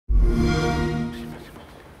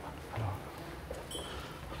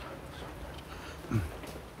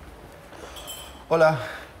Hola.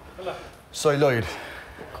 Hola. Soy Lloyd.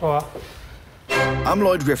 Hola. I'm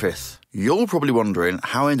Lloyd Griffith. You're probably wondering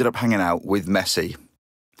how I ended up hanging out with Messi.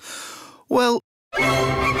 Well...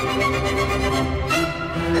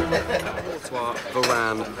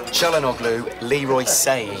 Varane, Çalhanoğlu, Leroy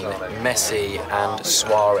Sane, Messi and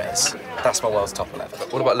Suarez. That's my world's top 11.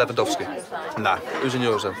 What about Lewandowski? Nah. Who's in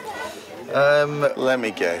yours then? Let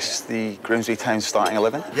me guess, the Grimsby Town starting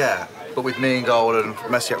 11? Yeah, but with me in goal and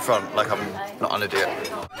Messi up front, like I'm not an idiot.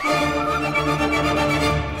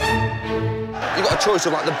 You've got a choice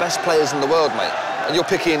of, like, the best players in the world, mate, and you're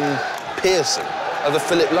picking Pearson over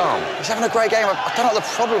Philip Lahm. He's having a great game. I don't know what the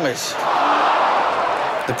problem is.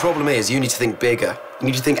 The problem is you need to think bigger. You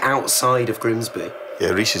need to think outside of Grimsby.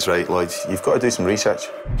 Yeah, Reece is right, Lloyd. You've got to do some research.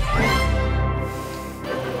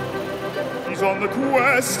 He's on the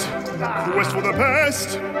quest for the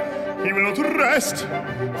best. He will not rest,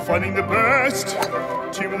 finding the best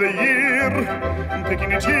team of the year,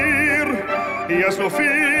 picking it here. He has no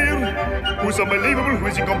fear. Who's unbelievable? Who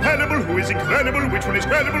is incomparable? Who is incredible? Which one is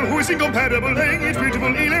credible? Who is incomparable? Playing it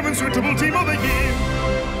beautiful, 11 suitable team of the year.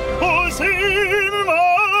 Who's in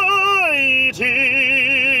my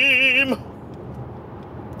team?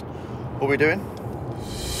 What are we doing?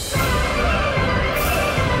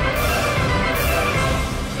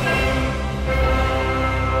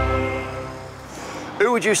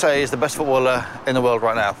 Who would you say is the best footballer in the world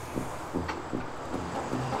right now?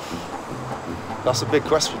 That's a big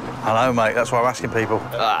question. I know, mate. That's why I'm asking people.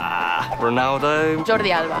 Ronaldo. Jordi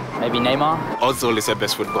Alba. Maybe Neymar. Ozil is the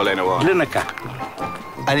best footballer in the world. Lineker.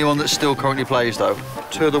 Anyone that still currently plays, though.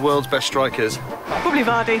 Two of the world's best strikers. Probably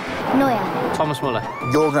Vardy. Neuer. Thomas Muller.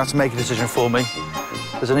 You're going to have to make a decision for me.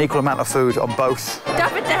 There's an equal amount of food on both.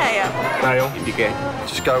 David De Gea. Niall, if you can.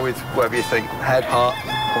 Just go with whatever you think. Head, heart.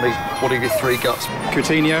 What are your three guts?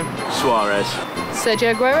 Coutinho. Suarez.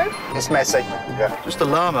 Sergio Aguero. It's Messi. Yeah. Just a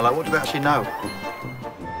llama, like, what do they actually know?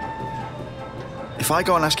 If I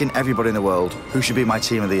go on asking everybody in the world who should be my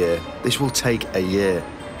team of the year, this will take a year.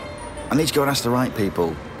 I need to go and ask the right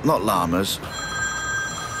people, not llamas.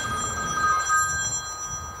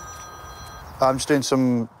 I'm just doing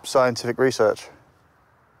some scientific research.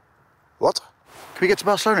 What? Can we get to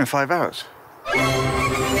Barcelona in 5 hours?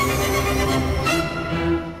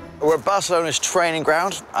 We're at Barcelona's training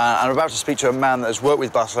ground, and I'm about to speak to a man that has worked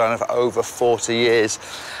with Barcelona for over 40 years,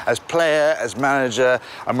 as player, as manager,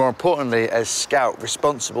 and more importantly, as scout,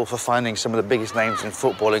 responsible for finding some of the biggest names in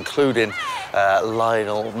football, including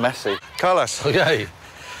Lionel Messi. Carlos. Okay.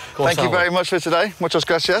 Thank you very much for today. Muchas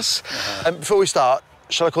gracias. Before we start,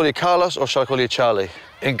 shall I call you Carlos or shall I call you Charlie?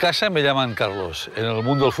 En casa me llaman Carlos. En el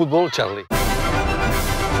mundo del fútbol, Charlie.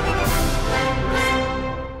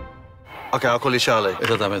 Okay, I'll call you Charlie.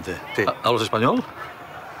 Exactamente. Sí. ¿Hablas español?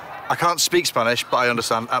 I can't speak Spanish, but I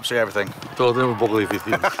understand absolutely everything. Te lo tengo un poco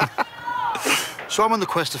difícil. So I'm on the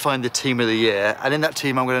quest to find the team of the year, and in that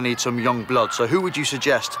team I'm going to need some young blood. So who would you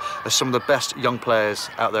suggest as some of the best young players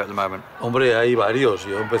out there at the moment? Hombre, hay varios.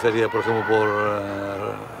 Yo empezaría, por ejemplo, por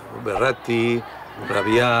Berratti,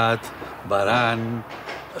 Rabiat, Varane,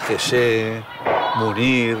 José,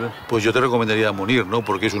 Munir. Pues yo te recomendaría a Munir, ¿no?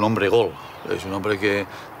 Porque es un hombre gol. Es un hombre que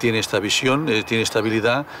tiene esta visión, tiene esta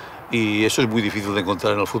habilidad y eso es muy difícil de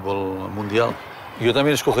encontrar en el fútbol mundial. Yo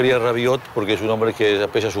también escogería a Rabiot porque es un hombre que,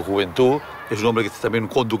 pese a su juventud, es un hombre que es también un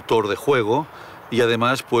conductor de juego y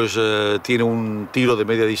además pues tiene un tiro de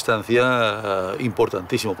media distancia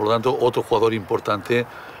importantísimo. Por lo tanto, otro jugador importante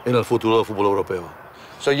en el futuro del fútbol europeo.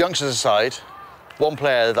 So youngsters aside, one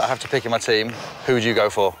player that I have to pick in my team, who would you go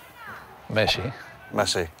for? Messi.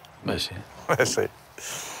 Messi. Messi. Messi.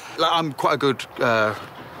 Like, I'm quite a good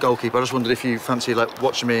goalkeeper. I just wondered if you fancy like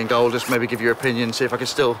watching me in goal, just maybe give your opinion, see if I can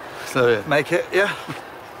still make it. Yeah.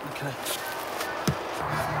 Okay.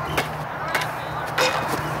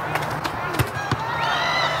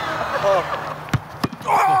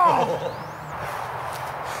 Oh.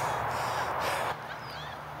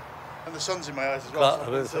 And the sun's in my eyes as well.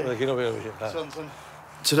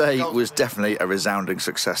 Today was definitely a resounding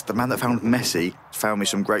success. The man that found Messi found me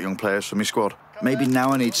some great young players for my squad. Maybe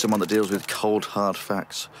now I need someone that deals with cold, hard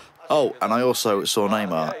facts. Oh, and I also saw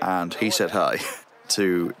Neymar, and he said hi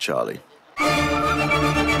to Charlie.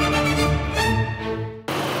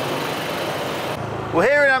 We're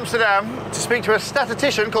here in Amsterdam to speak to a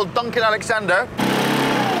statistician called Duncan Alexander.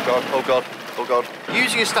 Oh, God, oh, God, oh, God.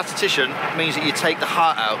 Using a statistician means that you take the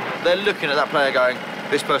heart out. They're looking at that player going,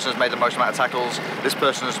 this person has made the most amount of tackles, this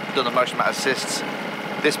person has done the most amount of assists,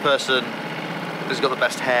 this person has got the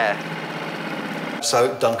best hair.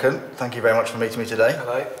 So, Duncan, thank you very much for meeting me today.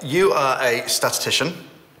 Hello. You are a statistician,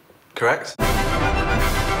 correct?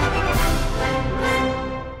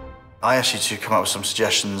 I asked you to come up with some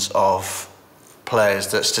suggestions of players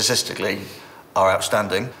that statistically are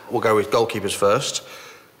outstanding. We'll go with goalkeepers first.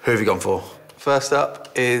 Who have you gone for? First up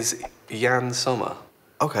is Jan Sommer.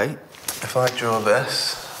 OK. If I draw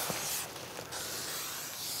this,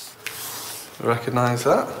 recognise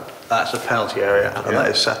that? That's a penalty area, and that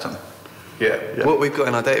is Saturn. Yeah. What we've got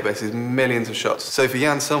in our database is millions of shots. So for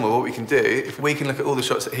Jan Sommer, what we can do, if we can look at all the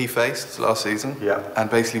shots that he faced last season and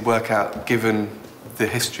basically work out, given the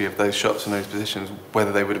history of those shots in those positions,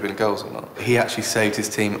 whether they would have been goals or not. He actually saved his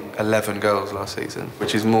team 11 goals last season,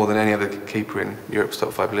 which is more than any other keeper in Europe's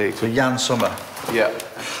top 5 leagues. So Jan Sommer. Yeah.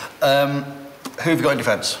 Who have you got in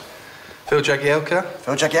defence? Phil Jagielka.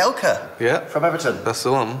 Phil Jagielka? Yeah. From Everton? That's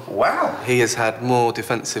the one. Wow. He has had more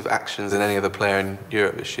defensive actions than any other player in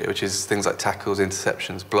Europe this year, which is things like tackles,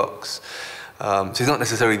 interceptions, blocks. So he's not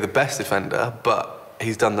necessarily the best defender, but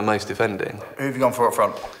he's done the most defending. Who have you gone for up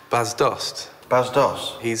front? Bas Dost. Bas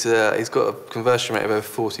Dost? He's got a conversion rate of over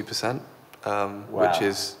 40%, which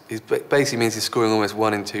is basically means he's scoring almost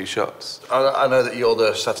 1 in 2 shots. I know that you're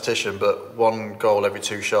the statistician, but 1 goal every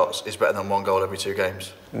 2 shots is better than 1 goal every 2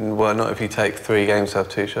 games. Well, not if you take 3 games to have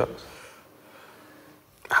 2 shots.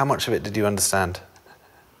 How much of it did you understand?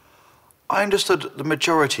 I understood the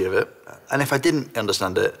majority of it, and if I didn't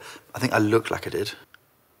understand it, I think I looked like I did.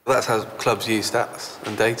 That's how clubs use stats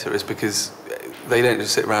and data, is because they don't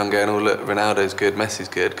just sit around going, oh, look, Ronaldo's good, Messi's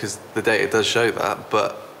good, because the data does show that,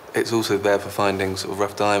 but it's also there for finding sort of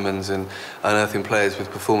rough diamonds and unearthing players with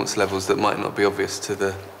performance levels that might not be obvious to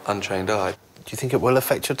the untrained eye. Do you think it will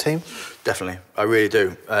affect your team? Definitely, I really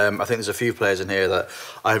do. I think there's a few players in here that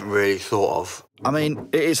I haven't really thought of. I mean,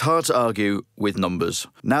 it is hard to argue with numbers.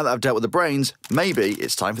 Now that I've dealt with the brains, maybe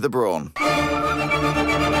it's time for the brawn.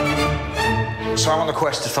 So I'm on a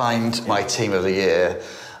quest to find my team of the year.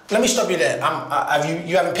 Let me stop you there.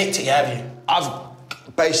 You haven't picked it yet, have you? I've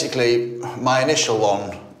basically, my initial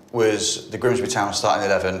one was the Grimsby Town starting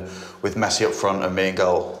 11 with Messi up front and me in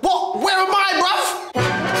goal. What? Where am I,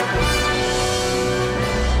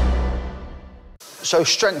 bruv? So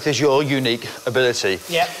strength is your unique ability.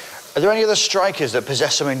 Yeah. Are there any other strikers that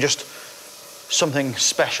possess something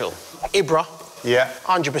special? Ibra. Yeah.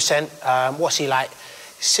 100%. What's he like?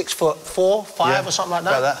 6'4", 5 or something like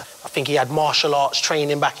that. About that. I think he had martial arts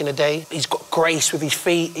training back in the day. He's got grace with his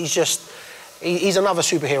feet. He's another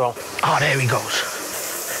superhero. Oh, there he goes.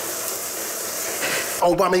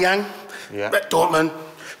 Aubameyang. Yeah. At Dortmund.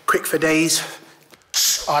 Quick for days.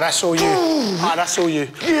 Oh, that's all you. Oh, that's all you.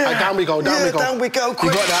 Yeah. Right, down we go, down we go. Down we go,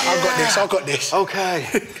 quick. You got that, I've got this. OK.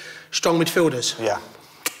 Strong midfielders. Yeah.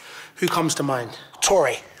 Who comes to mind?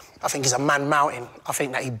 Torre. I think he's a man mountain. I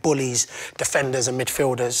think that he bullies defenders and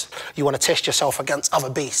midfielders. You want to test yourself against other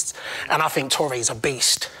beasts. And I think Torre is a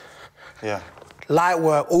beast. Yeah. Light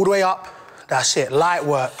work, all the way up. That's it, light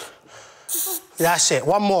work. That's it,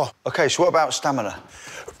 one more. OK, so what about stamina?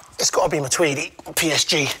 It's got to be Matuidi,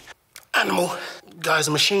 PSG. Animal, guy's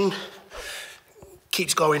a machine.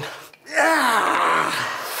 Keeps going.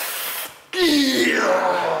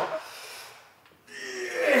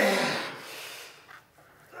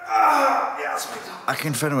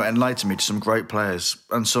 Akinfenwa enlightened me to some great players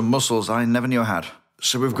and some muscles I never knew I had.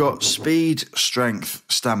 So we've got speed, strength,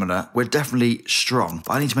 stamina. We're definitely strong,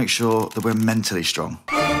 but I need to make sure that we're mentally strong.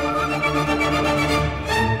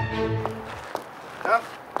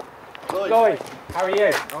 Lloyd, how are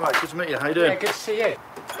you? All right, good to meet you. How you doing? Yeah, good to see you.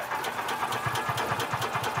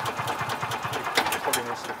 Probably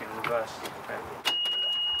must look in reverse.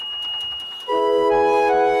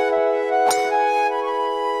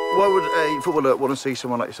 Why would a footballer want to see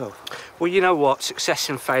someone like yourself? Well, you know what? Success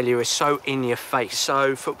and failure is so in your face.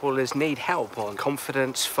 So footballers need help on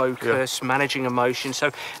confidence, focus, managing emotion.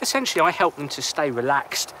 So essentially, I help them to stay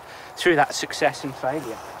relaxed through that success and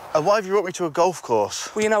failure. And why have you brought me to a golf course?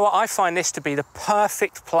 Well, you know what? I find this to be the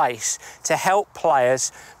perfect place to help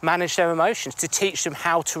players manage their emotions, to teach them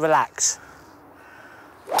how to relax.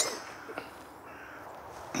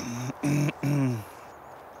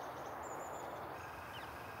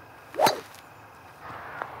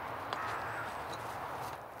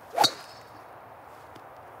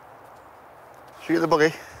 Should we get the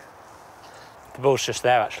buggy? The ball's just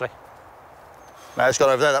there, actually. No, it's gone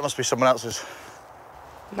over there. That must be someone else's.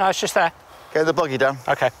 No, it's just there. Get the buggy down.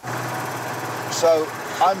 OK. So,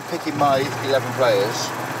 I'm picking my 11 players.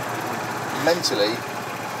 Mentally,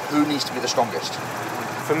 who needs to be the strongest?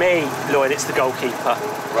 For me, Lloyd, it's the goalkeeper.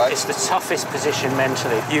 Right. It's the toughest position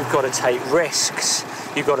mentally. You've got to take risks.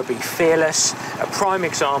 You've got to be fearless. A prime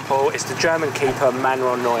example is the German keeper,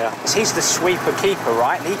 Manuel Neuer. He's the sweeper keeper,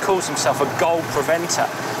 right? He calls himself a goal preventer.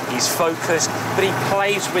 He's focused, but he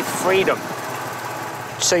plays with freedom.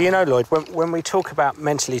 So, you know, Lloyd, when we talk about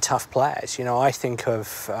mentally tough players, you know, I think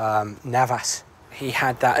of Navas. He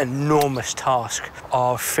had that enormous task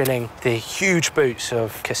of filling the huge boots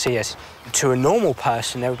of Casillas. To a normal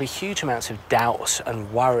person, there would be huge amounts of doubts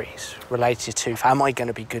and worries related to, am I going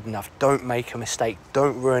to be good enough? Don't make a mistake.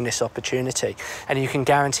 Don't ruin this opportunity. And you can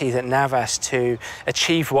guarantee that Navas, to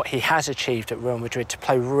achieve what he has achieved at Real Madrid, to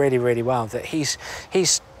play really, really well, that he's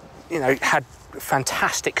you know, had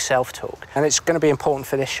fantastic self-talk. And it's going to be important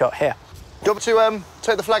for this shot here. Do you want me to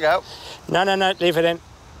take the flag out? No, leave it in.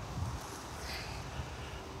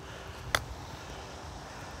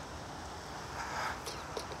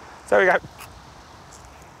 There we go.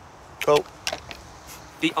 Cool.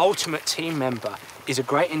 The ultimate team member is a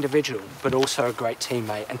great individual, but also a great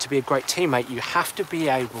teammate. And to be a great teammate, you have to be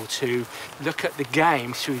able to look at the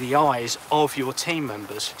game through the eyes of your team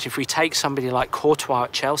members. So if we take somebody like Courtois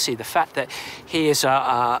at Chelsea, the fact that he is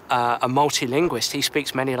a multilinguist, he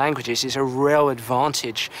speaks many languages, is a real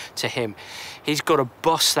advantage to him. He's got to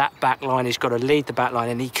boss that back line, he's got to lead the back line,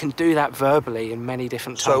 and he can do that verbally in many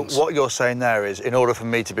different tones. So what you're saying there is, in order for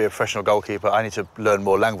me to be a professional goalkeeper, I need to learn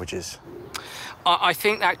more languages? I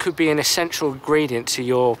think that could be an essential ingredient to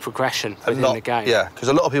your progression within the game. Yeah, because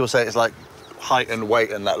a lot of people say it's like height and weight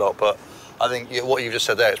and that lot, but I think what you've just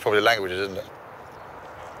said there is probably languages, isn't it?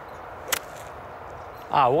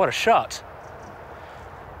 Ah, what a shot.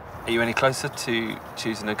 Are you any closer to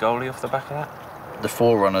choosing a goalie off the back of that? The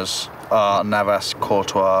forerunners are Navas,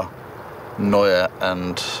 Courtois, Neuer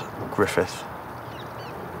and Griffith.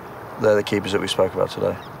 They're the keepers that we spoke about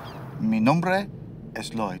today. Mi nombre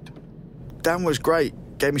es Lloyd. Dan was great,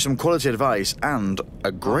 gave me some quality advice and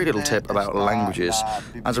a great little tip about languages.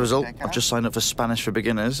 As a result, I've just signed up for Spanish for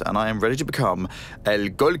Beginners and I am ready to become El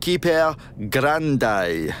Goalkeeper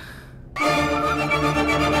Grande.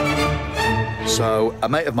 So, a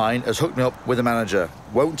mate of mine has hooked me up with a manager.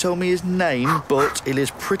 Won't tell me his name, but he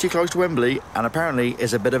lives pretty close to Wembley and apparently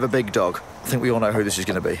is a bit of a big dog. I think we all know who this is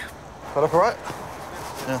going to be. Got up all right?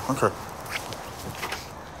 Yeah, OK.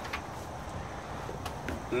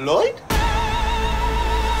 Lloyd?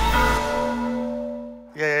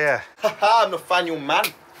 Yeah. Haha, Nathaniel, man.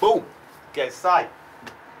 Boom. Get inside.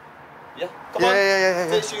 Yeah, come on. Yeah.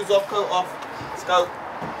 Take shoes off, coat off. Let's go.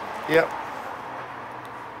 Yep.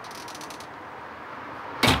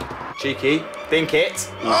 Cheeky. Think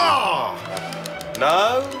it. Oh!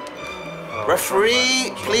 No.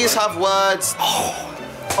 Referee, please have words.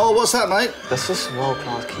 Oh, what's that, mate? That's just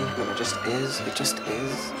world-class keeping. It just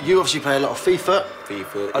is. You obviously play a lot of FIFA.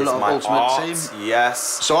 FIFA a is lot of my Ultimate art. Team. Yes.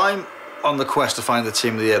 So I'm on the quest to find the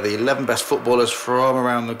team of the year, the 11 best footballers from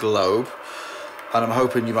around the globe. And I'm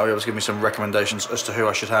hoping you might be able to give me some recommendations as to who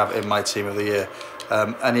I should have in my team of the year.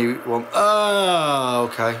 Anyone? Oh,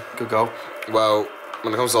 OK. Good goal. Well,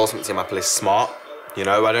 when it comes to Ultimate Team, I play smart. You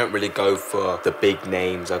know, I don't really go for the big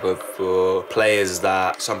names. I go for players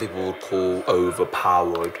that some people would call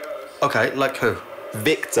overpowered. OK, like who?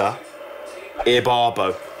 Victor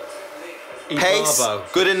Ibarbo. Pace,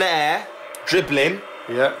 good in the air, dribbling.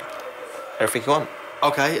 Yeah. Everything you want.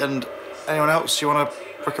 OK, and anyone else you want to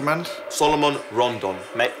recommend? Solomon Rondon.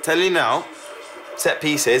 Mate, tell you now, set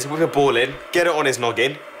pieces, with a ball in, get it on his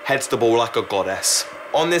noggin, heads the ball like a goddess.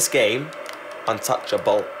 On this game,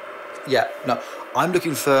 untouchable. Yeah, no. I'm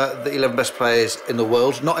looking for the 11 best players in the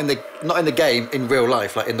world, not in the game, in real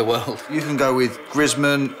life, like in the world. You can go with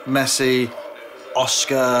Griezmann, Messi,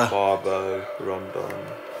 Oscar... Barbo, Rondon.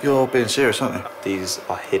 You're being serious, aren't you? These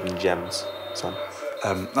are hidden gems, son.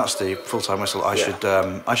 That's the full-time whistle. I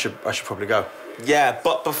should probably go. Yeah,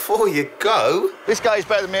 but before you go... This guy's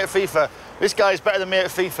better than me at FIFA. This guy's better than me at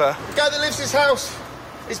FIFA. The guy that lives in his house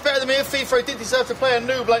is better than me at FIFA. He didn't deserve to play a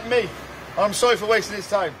noob like me. I'm sorry for wasting his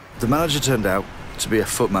time. The manager turned out to be a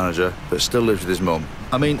FUT manager that still lives with his mum.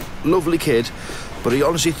 I mean, lovely kid, but he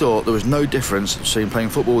honestly thought there was no difference between playing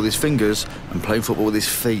football with his fingers and playing football with his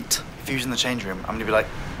feet. If he was in the change room, I'm going to be like,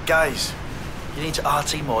 guys, you need to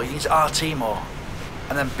RT more, you need to RT more.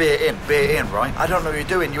 And then beer in, right? I don't know what you're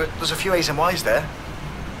doing. There's a few A's and Y's there.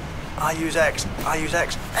 I use X.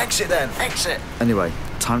 Exit then, exit. Anyway,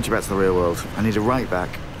 time to get back to the real world. I need a right back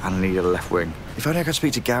and I need a left wing. If only I could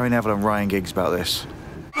speak to Gary Neville and Ryan Giggs about this.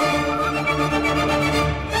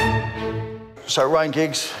 So, Ryan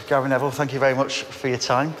Giggs, Gary Neville, thank you very much for your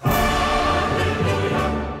time.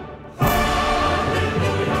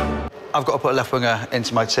 I've got to put a left winger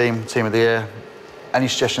into my team of the year. Any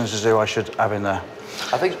suggestions as to who I should have in there?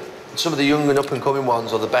 I think some of the young and up-and-coming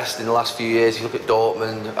ones are the best in the last few years. You look at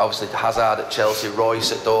Dortmund, obviously Hazard at Chelsea,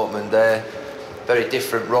 Royce at Dortmund, they're very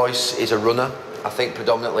different. Royce is a runner. I think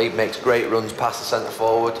predominantly makes great runs past the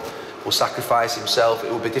centre-forward. will sacrifice himself.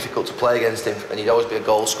 It will be difficult to play against him, and he'd always be a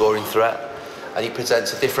goal-scoring threat. And he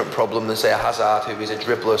presents a different problem than, say, a Hazard, who is a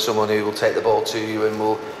dribbler, someone who will take the ball to you and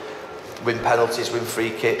will win penalties, win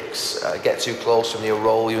free kicks, get too close and he'll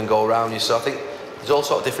roll you and go around you. So I think there's all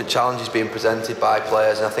sorts of different challenges being presented by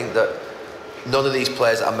players, and I think that none of these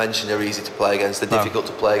players that I mentioned are easy to play against. They're difficult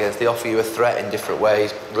to play against. They offer you a threat in different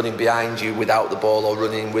ways, running behind you without the ball or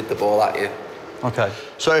running with the ball at you. OK.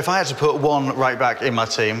 So if I had to put one right-back in my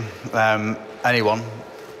team, anyone,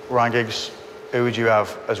 Ryan Giggs, who would you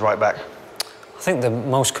have as right-back? I think the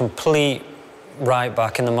most complete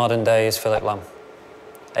right-back in the modern day is Philip Lahm.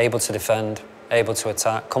 Able to defend, able to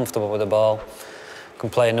attack, comfortable with the ball, can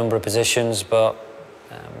play a number of positions, but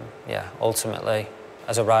yeah, ultimately,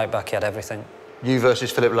 as a right-back, he had everything. You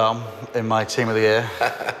versus Philip Lahm in my team of the year.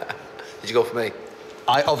 Did you go for me?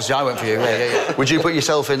 Obviously, I went for you, yeah. Would you put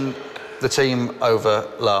yourself in the team over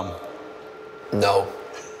Lahm? No.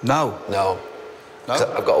 No? No. No?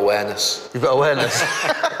 I've got awareness. You've got awareness?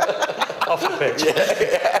 Off the pitch. Yeah.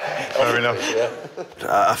 Fair enough. Yeah.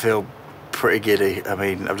 I feel pretty giddy. I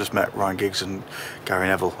mean, I've just met Ryan Giggs and Gary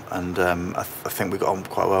Neville, and I think we got on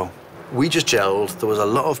quite well. We just gelled. There was a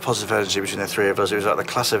lot of positive energy between the three of us. It was like the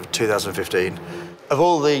class of 2015. Of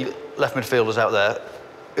all the left midfielders out there,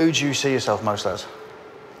 who do you see yourself most as?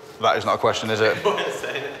 That is not a question, is it?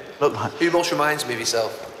 Look, who most reminds me of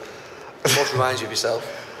yourself? Who most reminds you of yourself?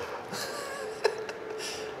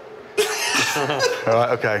 All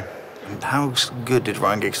right, OK. How good did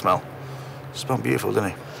Ryan Giggs smell? Smelled beautiful, didn't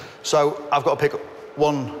he? So I've got to pick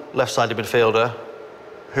one left-sided midfielder.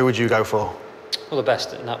 Who would you go for? Well, the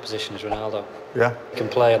best in that position is Ronaldo. Yeah? He can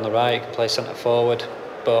play on the right, he can play centre-forward,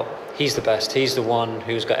 but he's the best. He's the one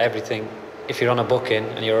who's got everything. If you're on a booking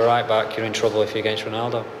and you're a right-back, you're in trouble if you're against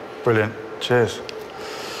Ronaldo. Brilliant. Cheers.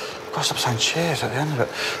 I've got to stop saying cheers at the end of it.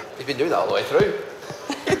 You've been doing that all the way through.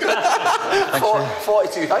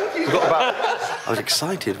 42 thank you. I was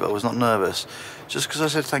excited, but I was not nervous. Just because I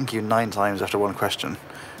said thank you 9 times after one question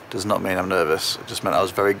does not mean I'm nervous. It just meant I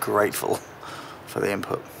was very grateful for the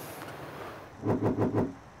input.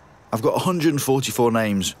 I've got 144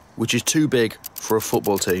 names, which is too big for a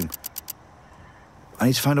football team. I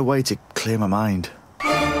need to find a way to clear my mind.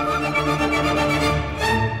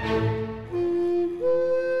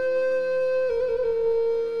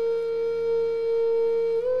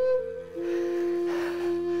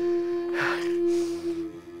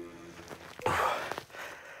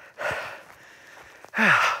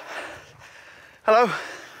 Hello.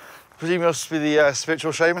 Presume you must be the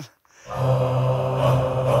spiritual shaman?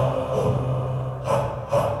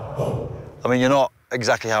 I mean, you're not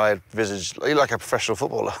exactly how I envisaged. You're like a professional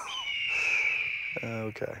footballer.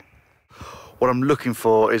 OK. What I'm looking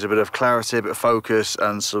for is a bit of clarity, a bit of focus,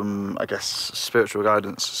 and some, I guess, spiritual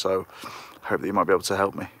guidance. So I hope that you might be able to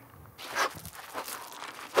help me.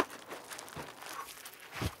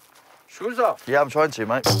 Shoes off. Yeah, I'm trying to,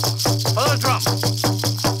 mate. Follow the drum.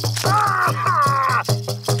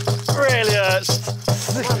 Really hurts.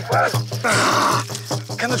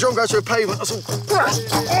 Can the drum go to a pavement?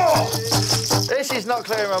 This is not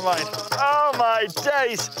clearing my mind. Oh, my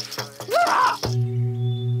days.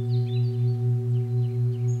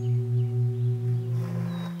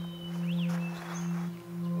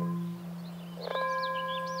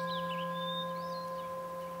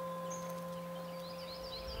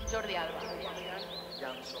 Jordi Alba.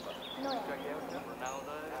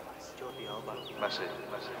 Messi.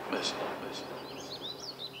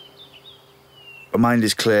 My mind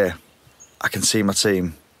is clear. I can see my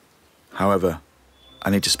team. However, I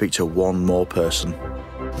need to speak to one more person.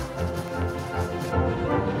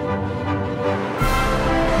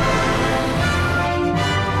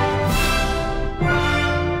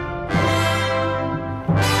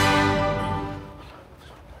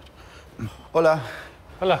 Hola.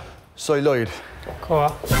 Hola. Soy Lloyd. ¿Cómo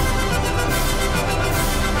va?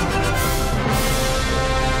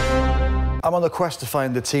 I'm on the quest to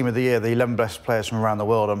find the team of the year, the 11 best players from around the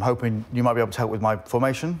world. I'm hoping you might be able to help with my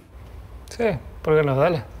formation. Sí, ¿por qué no?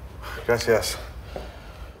 Dale. Gracias.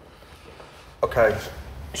 OK,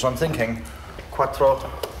 so I'm thinking 4,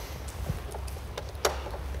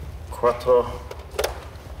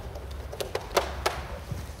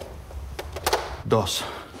 2.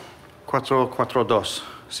 4-4-2,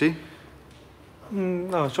 ¿sí?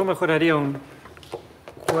 No, yo mejoraría un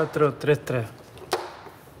 4-3-3.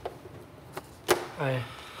 Ahí.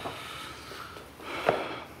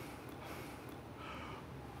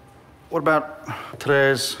 What about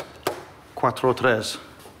 3-4-3?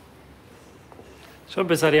 Yo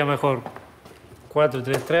empezaría mejor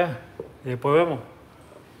 4-3-3 y después vemos.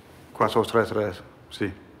 4-3-3,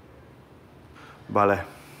 sí. Vale.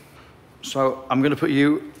 So I'm going to put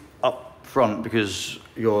you up front because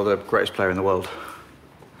you're the greatest player in the world.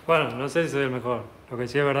 Bueno, no sé si soy el mejor. Lo que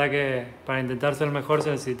sí es verdad que para intentar ser el mejor se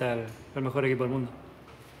necesita el mejor equipo del mundo.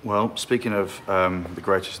 Well, speaking of the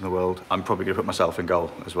greatest in the world, I'm probably going to put myself in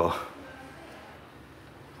goal as well.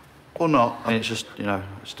 Or not. I mean, it's just, you know,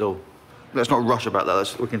 still... Let's not rush about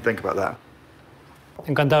that. We can think about that.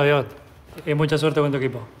 Encantado, Lloyd. Y mucha suerte con tu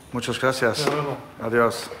equipo. Muchas gracias.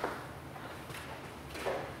 Adiós.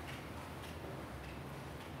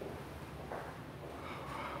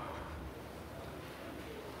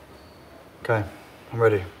 Okay, I'm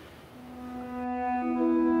ready.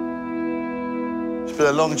 It's been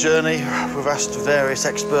a long journey. We've asked various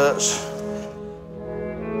experts.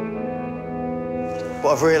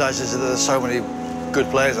 What I've realised is that there's so many good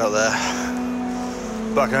players out there,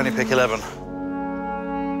 but I can only pick 11.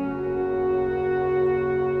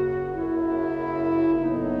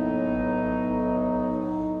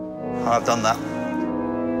 I've done that.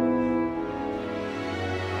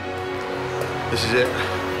 This is it.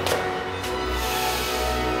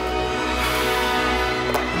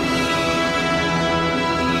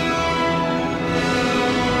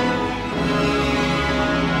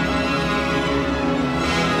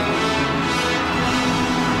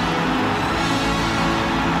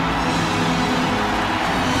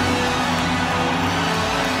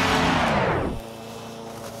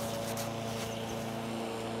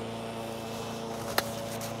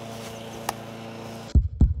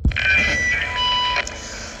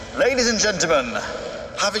 Ladies and gentlemen,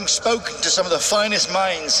 having spoken to some of the finest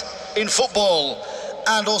minds in football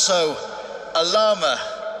and also a llama,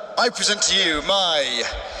 I present to you my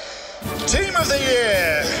Team of the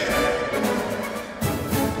Year.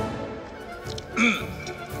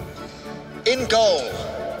 In goal,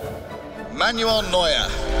 Manuel Neuer.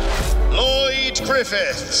 Lloyd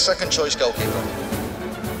Griffith, second choice goalkeeper.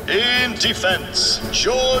 In defence,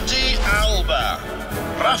 Jordi Alba.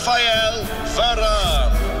 Rafael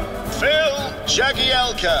Varane. Phil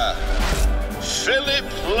Jagielka, Philip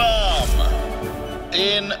Lahm.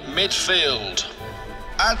 In midfield,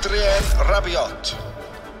 Adrien Rabiot,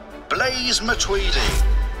 Blaise Matuidi,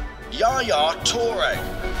 Yaya Toure,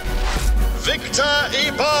 Victor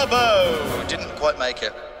Ibarbo, didn't quite make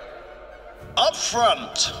it. Up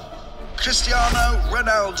front, Cristiano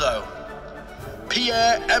Ronaldo,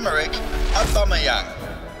 Pierre-Emerick Aubameyang,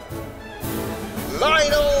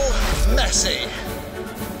 Lionel Messi.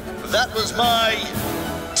 That was my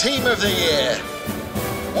Team of the Year.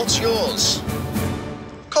 What's yours?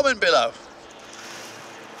 Comment below.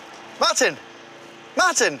 Martin!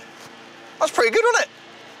 Martin! That's pretty good, wasn't it?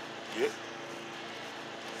 Yeah.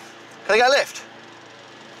 Can I get a lift?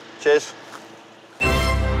 Cheers.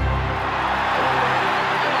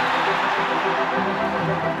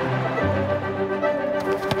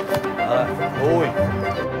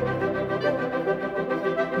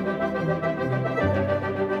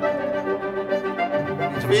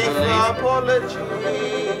 FIFA apology.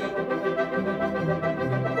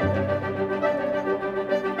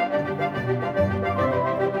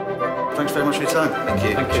 Thanks very much for your time. Thank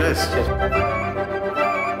you. Thank you. Cheers.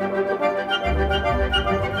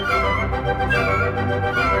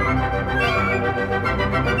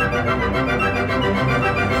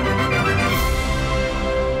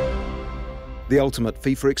 The ultimate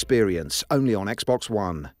FIFA experience, only on Xbox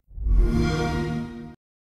One.